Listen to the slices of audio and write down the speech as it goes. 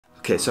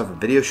Okay, so I have a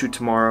video shoot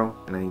tomorrow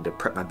and I need to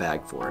prep my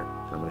bag for it.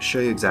 So I'm going to show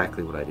you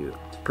exactly what I do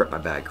to prep my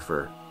bag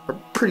for a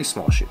pretty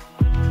small shoot.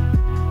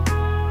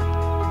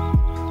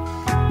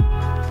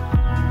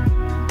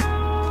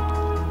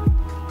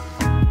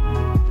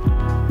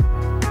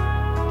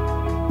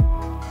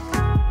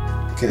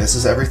 Okay, this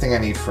is everything I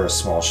need for a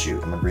small shoot.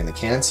 I'm gonna bring the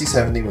Canon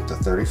C70 with the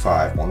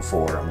 35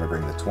 1.4. I'm gonna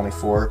bring the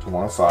 24 to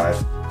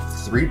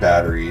 105, 3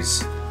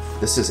 batteries.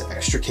 This is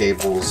extra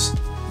cables.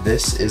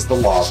 This is the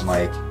lav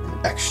mic,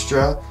 an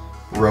extra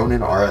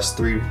Ronin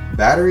RS3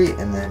 battery,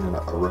 and then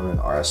a Ronin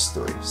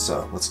RS3.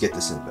 So let's get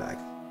this in the bag.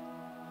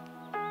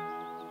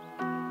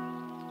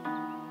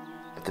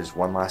 But there's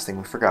one last thing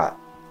we forgot.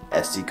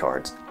 SD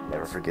cards.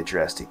 Never forget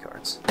your SD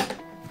cards.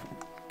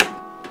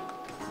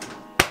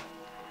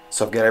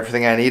 So I've got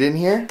everything I need in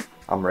here.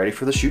 I'm ready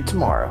for the shoot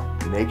tomorrow.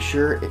 Make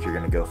sure if you're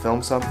gonna go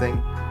film something,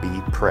 be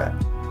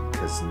prepped,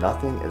 because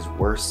nothing is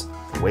worse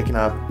than waking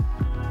up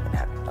and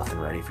having nothing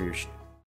ready for your shoot.